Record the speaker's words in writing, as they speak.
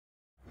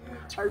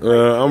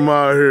I'm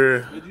out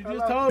here You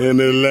just told in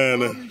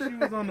Atlanta. She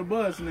was on the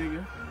bus,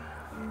 nigga.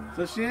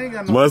 So she ain't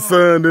got no My phone.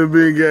 son done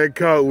been got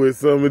caught with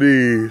some of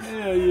these.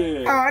 Hell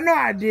yeah. Oh, no,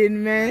 I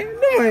didn't, man.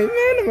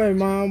 No, ain't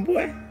mom,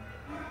 boy.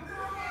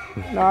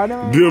 No,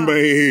 no. Them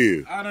ain't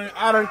his.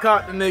 I done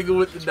caught the nigga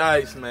with the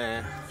dice,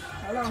 man.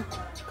 Hello.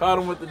 Caught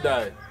him with the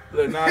dice.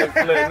 Look, now he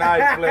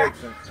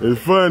flexing.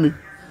 It's funny.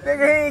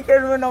 Nigga, he ain't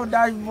catching with no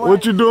dice, boy.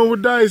 What you doing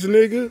with dice,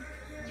 nigga?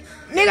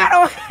 Nigga,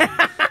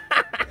 I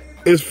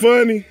It's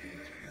funny.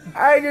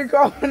 I ain't just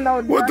calling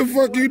no dice. What the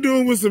fuck you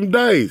doing with some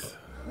dice?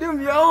 Them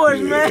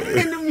yours, man.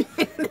 Them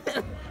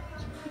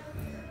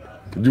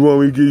You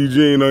want me to give you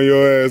Gene on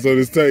your ass on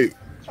this tape?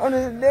 on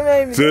this, them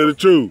ain't Tell the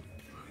truth.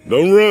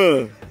 Don't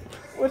run.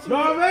 What you No,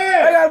 I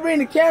man. gotta bring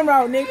the camera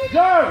out, nigga.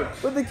 George.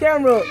 Put the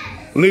camera up.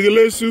 Nigga,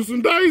 let's shoot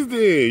some dice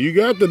then. You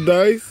got the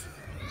dice.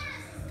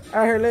 All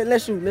right, here,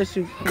 let's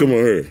shoot. Come on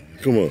here.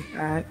 Come on.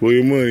 All right. Pull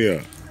your money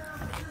out.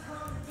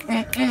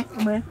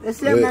 Man, let's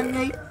see that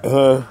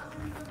nigga.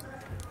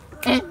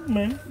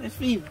 Man, let's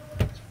feed.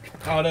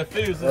 Oh, that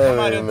feels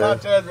somebody done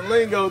taught you as a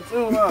lingo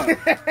too,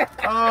 huh?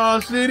 Oh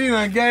shit, he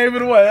done gave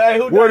it away.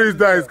 Hey, Where these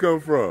dice come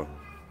from?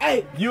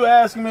 Hey, You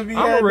asked him if he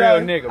I'm had a real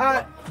dice? nigga,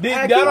 bro. Did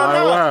I that keep- or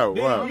not? Wow,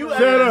 wow. Did you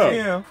Shut ask up.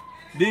 him?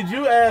 Did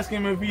you ask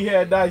him if he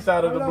had dice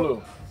out of the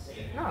blue?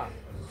 Nah.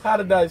 How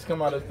the dice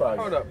come out of his pocket?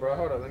 Hold up, bro.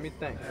 Hold up. Let me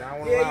think. I don't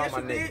want to yeah, lie yes,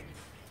 on you my nigga. did.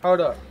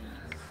 Hold up.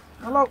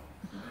 Hello.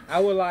 I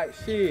was like,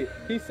 shit.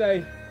 He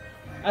say,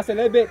 I said,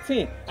 let's bet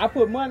 10. I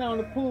put money on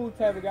the pool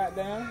table,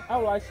 goddamn. I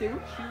was like, shit, we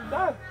can shoot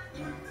dice.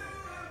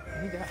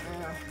 He got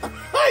down.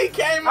 He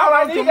came I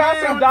out was like, he got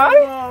some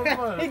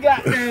dice. He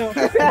got down.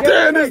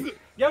 Damn,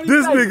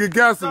 this nigga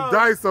got some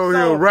dice on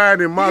so here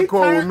riding in my he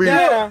car with turned me.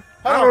 down-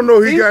 I don't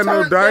know he got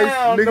no turned dice.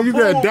 down Nigga, the you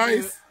got pool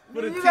dice?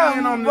 With a You 10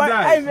 got on the what?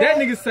 dice. Hey, man. That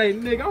nigga say,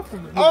 nigga, I'm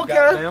from the blue, Okay.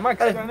 goddamn. I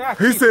keep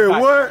He said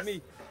dice what? on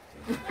me.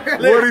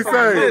 What'd he say?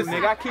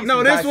 Nigga, I keep No,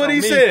 some this dice what on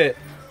he me. said.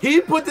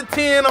 He put the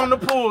 10 on the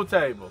pool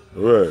table.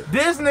 Right.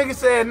 This nigga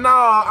said,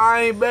 nah,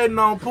 I ain't betting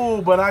on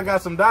pool, but I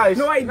got some dice.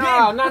 No, I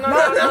didn't.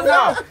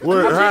 No.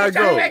 What? How it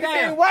go? Make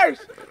it worse.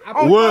 I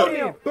put What?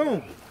 10.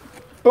 Boom.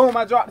 Boom,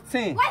 I dropped the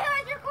 10. Why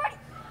are you recording?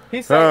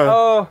 He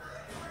said,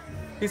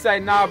 he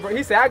said, nah, bro.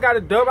 He said, I got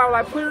a dub. I was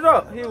like, put it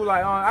up. He was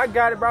like, I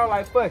got it, bro. I was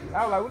like, fuck it.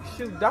 I was like, we can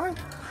shoot dice.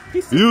 He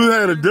said, You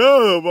had a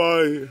dub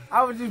on you.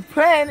 I was just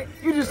playing it.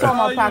 You just saw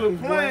my You pocket, was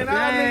playing. boy.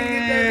 I nigga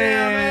get that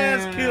damn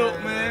ass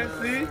killed, man.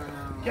 See?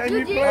 Can't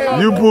be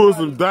playing. You pulled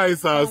some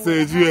dice out,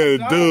 said you had a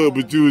dub,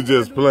 but you was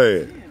just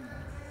playing.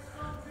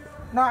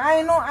 No,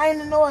 I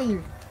ain't annoying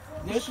you.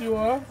 Yes, you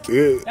are.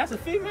 Yeah. that's a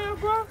female,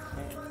 bro?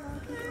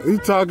 He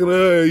talking to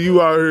her, and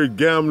you out here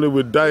gambling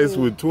with dice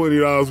with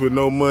 $20 with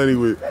no money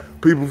with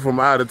people from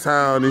out of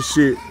town and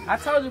shit. I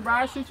told you, bro.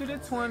 I shoot you the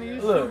 20.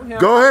 You Look. shoot him.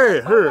 Go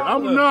ahead, here.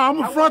 I'm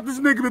gonna front this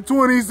nigga the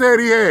 20 he said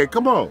he had.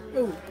 Come on.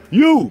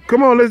 You,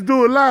 come on, let's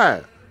do it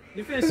live.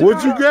 You finna shoot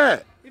What you more?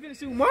 got? You finna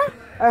shoot more?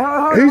 Hey,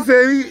 hold He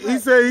on.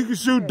 said he can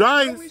shoot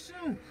dice.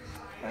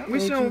 We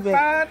Ain't shooting too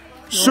bad.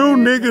 5. Shoot,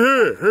 nigga,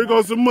 here. Here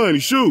goes some money.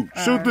 Shoot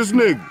this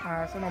nigga. All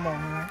right, so no more,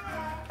 man.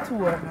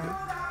 2 up, man.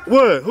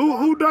 What?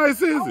 Who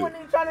dice is I it? wasn't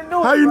even trying to do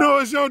it. How you bro. know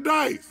it's your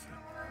dice?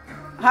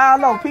 How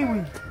low, Pee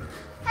Wee?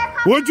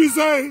 What you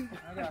say?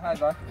 I got high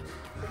dice.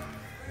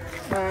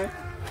 Alright,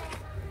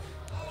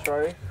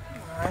 Trey.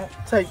 alright.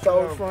 Take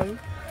those from you.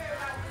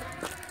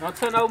 Don't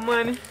tell no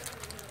money.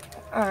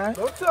 Alright,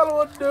 Don't tell her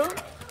what to do.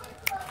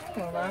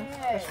 come on, man.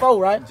 That's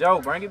 4, right? Joe,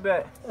 bring it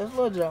back. That's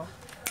Lil Joe.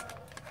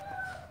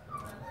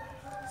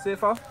 Sit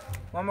 4.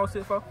 One more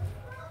sit 4.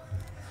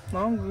 No,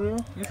 I'm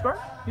good. You straight?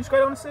 You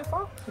straight on the sit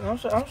 4? I'm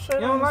sure. You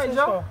don't like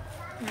Joe?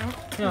 You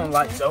don't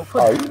like Joe.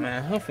 Put it,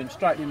 man. I'm finna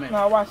strike you, man.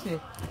 No, watch this.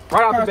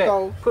 Right off the Caught bat.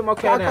 those. Put more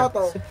I cat caught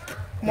down. those. Come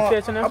You on.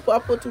 catching them? I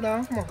put 2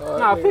 down. Come on.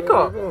 Nah, pick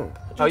up. Oh.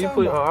 Oh, you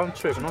put. talking Oh, I'm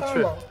tripping. I'm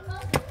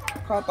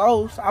tripping. Caught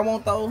those. I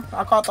want those.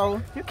 I caught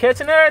those. You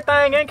catching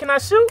everything, ain't? Can I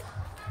shoot?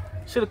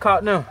 Should have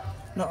caught them.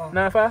 No,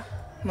 9-5.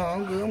 no,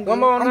 I'm good. I'm good. One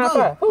more on I'm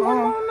 9-5. Put good. one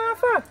more on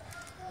 9-5.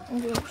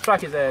 I'm good.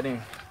 Strike his ass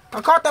in. I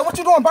caught that. What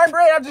you doing, burn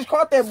bread? I just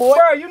caught that, boy.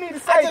 Bro, you need to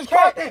say I just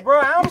caught catch, that. bro.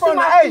 I'm You from see the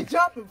my A. feet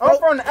jumping, I'm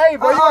from the A,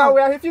 bro. You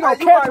always, if you gonna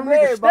catch them,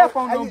 nigga, step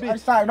on them bitches.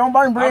 Sorry, don't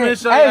burn I'm bread. gonna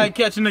show you how to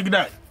catch a nigga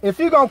dice. If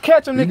you gonna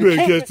catch them, You nigga,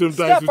 better catch them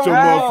dice with your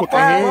motherfucking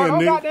hand, Don't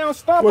nigga. goddamn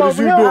stump What over is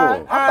you here. doing?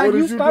 I What think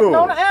you is you stumping doing?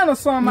 on the ant or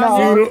something. No.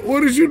 I see.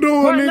 What is you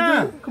doing, Point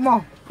nigga? 9. Come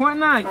on. Point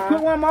 9.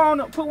 Put one more on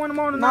the, put one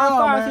more on the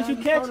 9-5 since you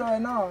catch it.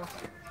 No.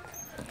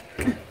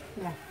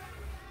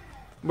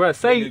 Bro,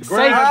 say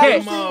Grab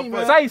catch. them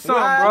motherfuckers. Say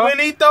something, bro. When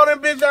he throw them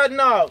bitch out,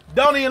 no,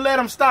 don't even let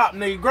them stop,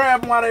 nigga.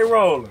 Grab them while they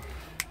rolling.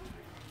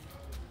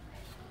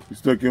 You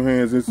stuck your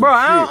hands in some Bro,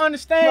 I don't shit. I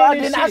understand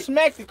did this not shit.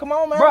 smack it. Come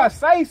on, man. Bro,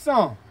 say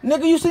something.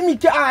 Nigga, you see me?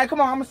 All right,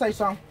 come on. I'm gonna say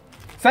something.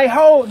 Say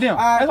hold them.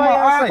 All right, That's come what on. you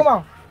All right, gotta come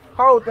on.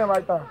 Hold them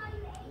right there.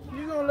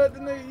 You gonna let the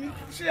nigga, you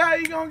see how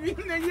you gonna get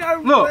nigga? You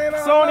already say. Look, playing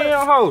all Sony that.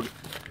 and hold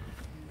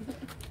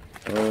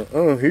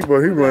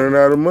it. He running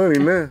out of money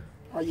now.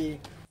 Oh, yeah.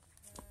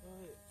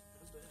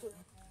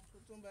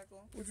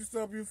 What you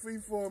stop your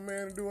feet for,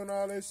 man, and doing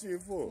all that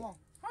shit for? Come on.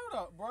 Hold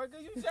up, bro.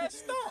 You just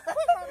stumped. Put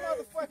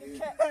my motherfucking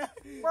cat,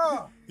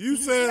 bro. You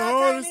saying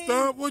hold and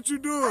stump? What you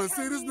doing?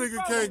 See, this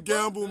nigga can't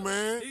gamble,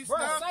 man. He Bro,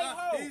 stumped, say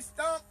ho. he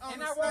stumped on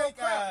And the I rolled snake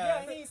crap. Yeah,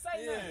 eyes. he ain't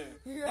say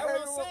nothing. That's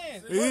what I'm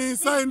saying. He ain't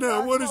say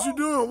nothing. What is you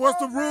doing? What's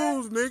the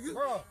rules, nigga?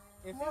 Bro,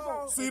 if you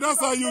gon' See, that's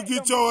how you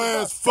get your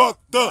ass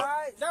fucked up.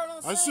 Right. that's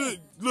what I'm I saying. should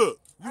look.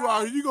 You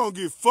out here, you gonna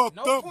get fucked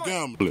No up point.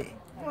 gambling.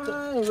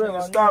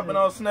 Nigga stomping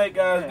on snake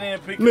eyes, then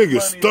picking Nigga money.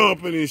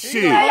 stomping and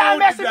shit. Y'all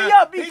messing me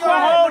up, be He quiet.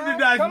 gonna hold the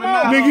dice, but Come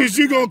not on. Niggas,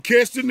 you gonna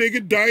catch the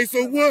nigga dice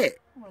or what?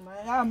 Come on,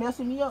 man. Y'all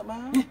messing me up,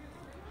 man.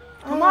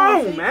 Come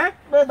on, man.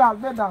 Bet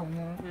dog,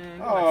 man.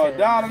 Oh,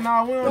 dollar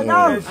now, we don't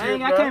No. do that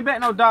shit, I can't bet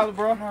no dollar,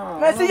 bro.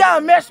 Man, see, y'all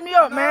messed me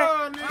up, man.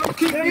 No,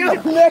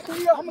 nigga. Y'all messed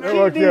me up. That's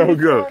like y'all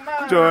go.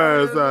 Get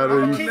your ass out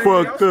of there. You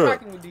fucked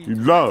up. You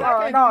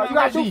lost. No, you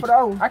gotta shoot for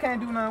those. I can't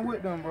do nothing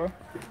with them, bro.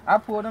 I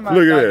pulled them out.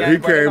 Look at Got that. He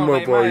gang, bro. They came gonna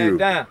up lay on my you. ass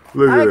down.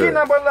 Look I at ain't getting that.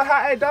 nothing but a little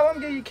hot. Hey, dog, I'm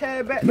gonna give you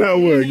cash back. Now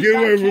what? Get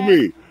away from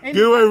me.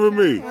 Get away from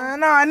me.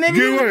 Nah, nigga, Get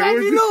you away. make What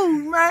me you-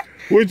 lose, man.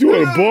 What you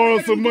want to borrow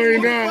some money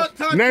now?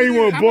 Now you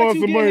want to How borrow much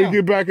you some get money to him?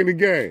 get back in the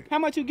game. How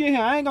much you get him?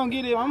 I ain't gonna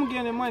get it. I'm gonna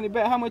get him money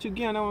back. How much you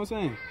getting? That's what I'm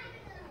saying.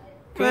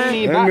 Man,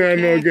 And now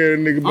no get a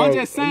nigga I'm about,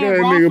 just saying, get a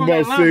bro. I'm nigga from about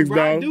Atlanta,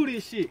 bro. I $6. do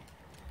this shit.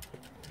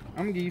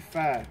 I'm gonna give you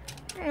 5.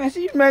 Man,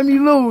 she made me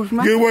lose,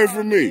 man. Get away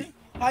from me.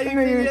 How you think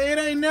it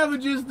ain't never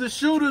just the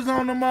shooters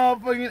on the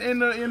motherfucking in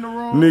the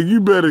room. Nigga,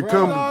 you better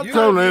come to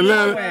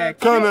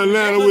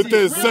Atlanta with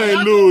that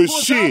St.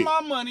 Louis shit.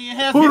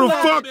 Who the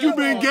fuck you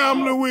been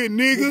gambling with,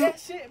 nigga?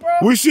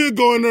 We should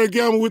go in there and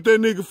gamble with that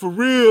nigga for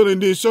real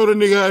and then show the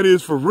nigga how it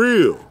is for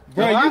real.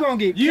 Bro, you gonna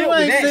get You killed with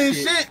ain't that seen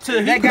shit. shit till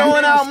he That throwing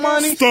goddamn out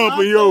money. Stomping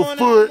I'm your throwing out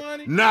foot,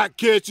 money. not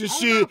catching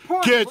shit,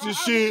 point, catching bro.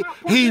 shit. I'm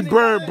not He punching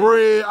burnt his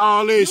bread,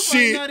 all that You might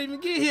shit. not even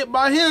get hit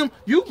by him.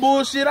 You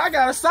bullshit. I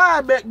got a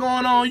side bet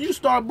going on. You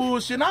start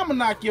bullshit, I'ma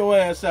knock your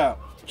ass out.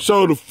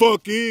 So the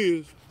fuck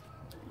is.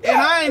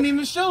 And I ain't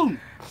even shooting.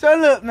 So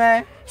look,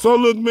 man. So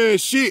look, man,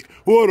 shit.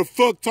 Who the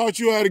fuck taught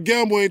you how to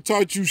gamble ain't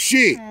taught you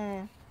shit.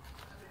 Man,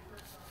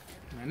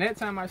 that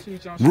time I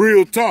shoot you on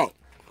Real talk.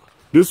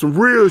 This some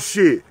real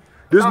shit.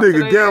 This Talk to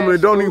nigga they gambling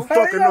ass, don't even fool.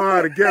 fucking know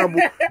how to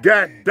gamble.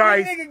 Got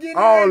dice,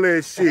 all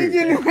that shit.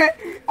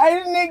 I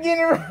didn't nigga getting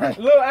it right.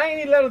 Look, I ain't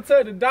even let him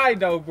touch the die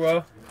though,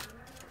 bro.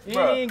 You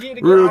Bruh. ain't get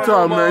to Real get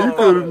talk, on man. You them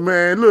could have, motherfuckers.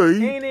 man. Look,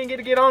 He ain't even get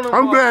to get on them.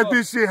 I'm glad motherfuckers.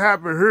 this shit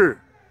happened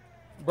here.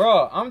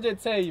 Bro, I'm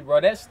just telling you, bro.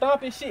 That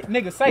stomping shit,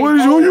 nigga. Say What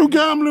is ho. who you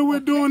gambling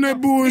with doing that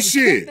Pick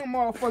bullshit? them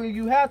motherfuckers,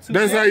 you have to.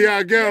 That's how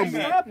y'all gamble.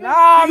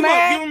 Nah, Give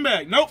man. him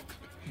back. Nope.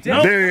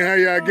 That ain't how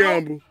y'all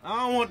gamble. I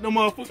don't want no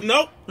motherfucker.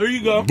 Nope. Here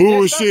you go.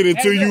 Bullshit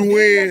until you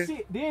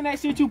win. Then that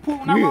shit you put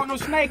when I Yeah. want no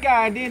snake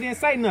eye, and then didn't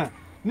say nothing.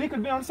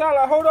 Niggas be on the side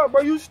like, hold up, bro.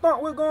 You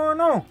stump. What's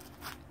going on?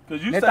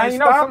 Cause you Next say thing you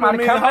know, stomping somebody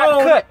mean come out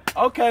hold. the cut.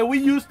 Okay, we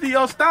used to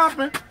your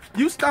stomping.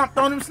 You stomped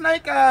on them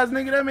snake eyes,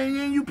 nigga. That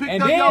mean you picked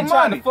And up your then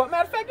trying to money. fuck.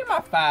 Matter of fact, get my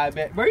 5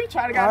 back, bro. You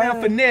trying to goddamn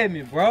Alright. finesse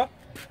me, bro.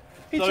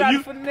 He So trying you,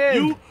 to finesse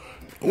you, me.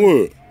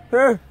 What?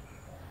 Huh?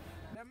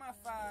 That my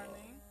 5,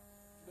 nigga.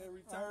 They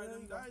retire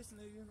them dice,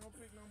 nigga. Don't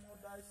pick no more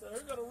dice. So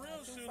here got a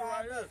real shooter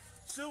right here.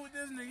 Shoot with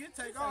this nigga, it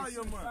take all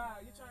your money.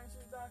 You trying to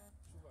shoot die?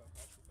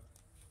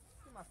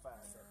 Get my 5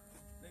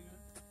 back.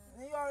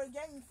 You already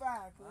gave me 5. I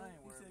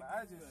ain't worried about it.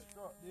 I just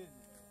struck this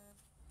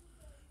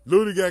nigga.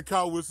 Ludy got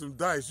caught with some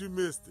dice. You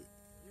missed it.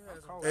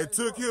 And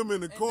took him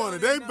in the corner.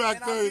 They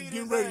back there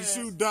getting ready to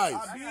shoot dice.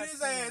 I beat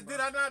his ass. Did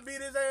I not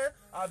beat his ass?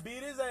 I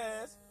beat his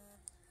ass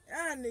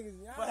Y'all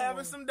niggas. for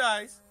having some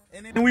dice.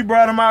 And then we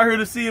brought him out here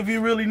to see if he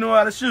really knew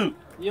how to shoot.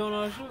 You don't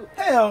know how to shoot?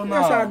 Hell no.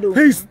 That's how I do.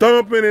 He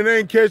stumping and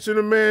ain't catching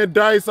the man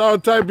dice, all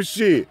type of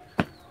shit.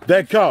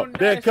 That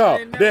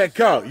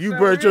caught. You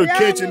burnt your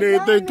kitchen and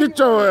everything. Get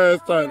your ass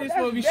out. He's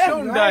supposed to be That's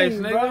shooting lame, dice,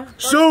 bro. nigga.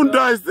 Shooting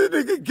dice. This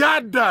nigga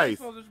got dice.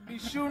 Supposed to be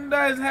shooting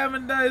dice,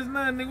 having dice,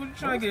 nothing, nigga. What you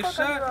trying to get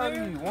shot,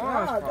 nigga?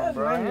 Nah, that's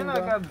lame, And I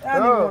bro. got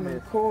Y'all niggas on the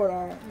record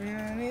all.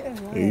 Man,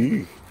 that's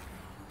lame.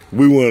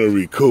 We want to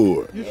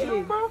record.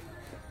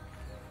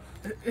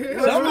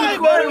 Somebody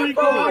better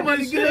record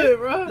this shit,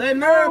 bro. Let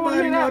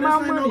everybody know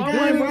this ain't no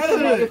game, bro. I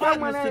done lost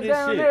partners to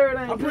this shit.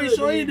 I'm pretty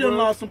sure he done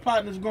lost some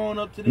partners growing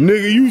up to this.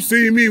 Nigga, you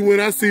see me when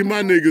I see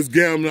my niggas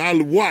gambling, I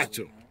watch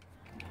them.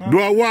 Do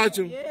I watch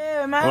them?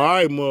 Yeah, man. All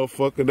right,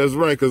 motherfucker. That's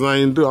right, because I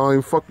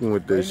ain't fucking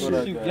with that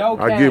shit. Yo,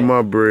 I get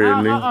my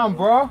bread, nigga.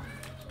 bro.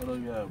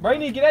 Bro, you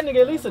need to get that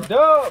nigga at least a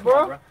dub,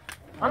 bro.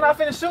 I'm not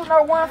finna shoot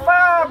no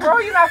 1-5, bro.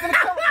 You not finna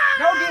come.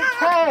 Don't get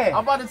cash.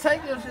 I'm about to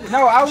take your shit.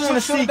 No, I want to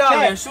shoot a dog.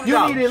 cash. You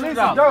need at least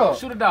a dog.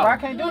 Shoot a dog. Bro, I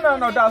can't do nothing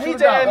no dog. He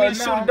just asked me to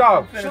shoot a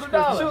dog. Shoot a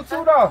dog. Shoot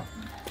 2 dogs.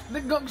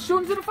 Nigga, shoot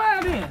into the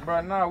fire then.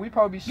 Bro, no, we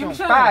probably be shooting change.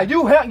 5.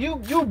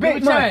 You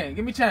big money.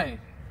 Give me change.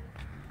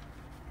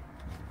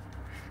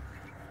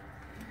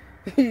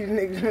 These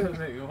niggas.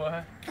 Nigga,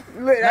 what?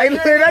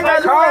 Look, they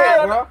got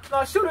caught, bro.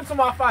 No, shoot into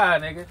my fire,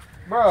 nigga.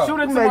 Bro, Shoot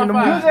into making my the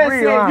fire. you moves just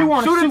real, said huh? you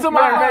want to Shoot shoot into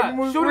my my making fire. the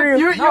moves Shoot real. it.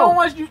 You don't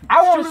want you.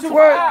 I want to shoot shoot into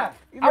what? my fire.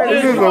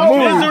 This is a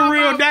This is move. a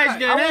real dice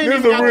game. They ain't This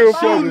even a got real the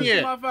shooting fucking-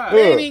 yet. Yeah.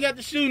 They ain't even got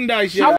the shooting dice yet.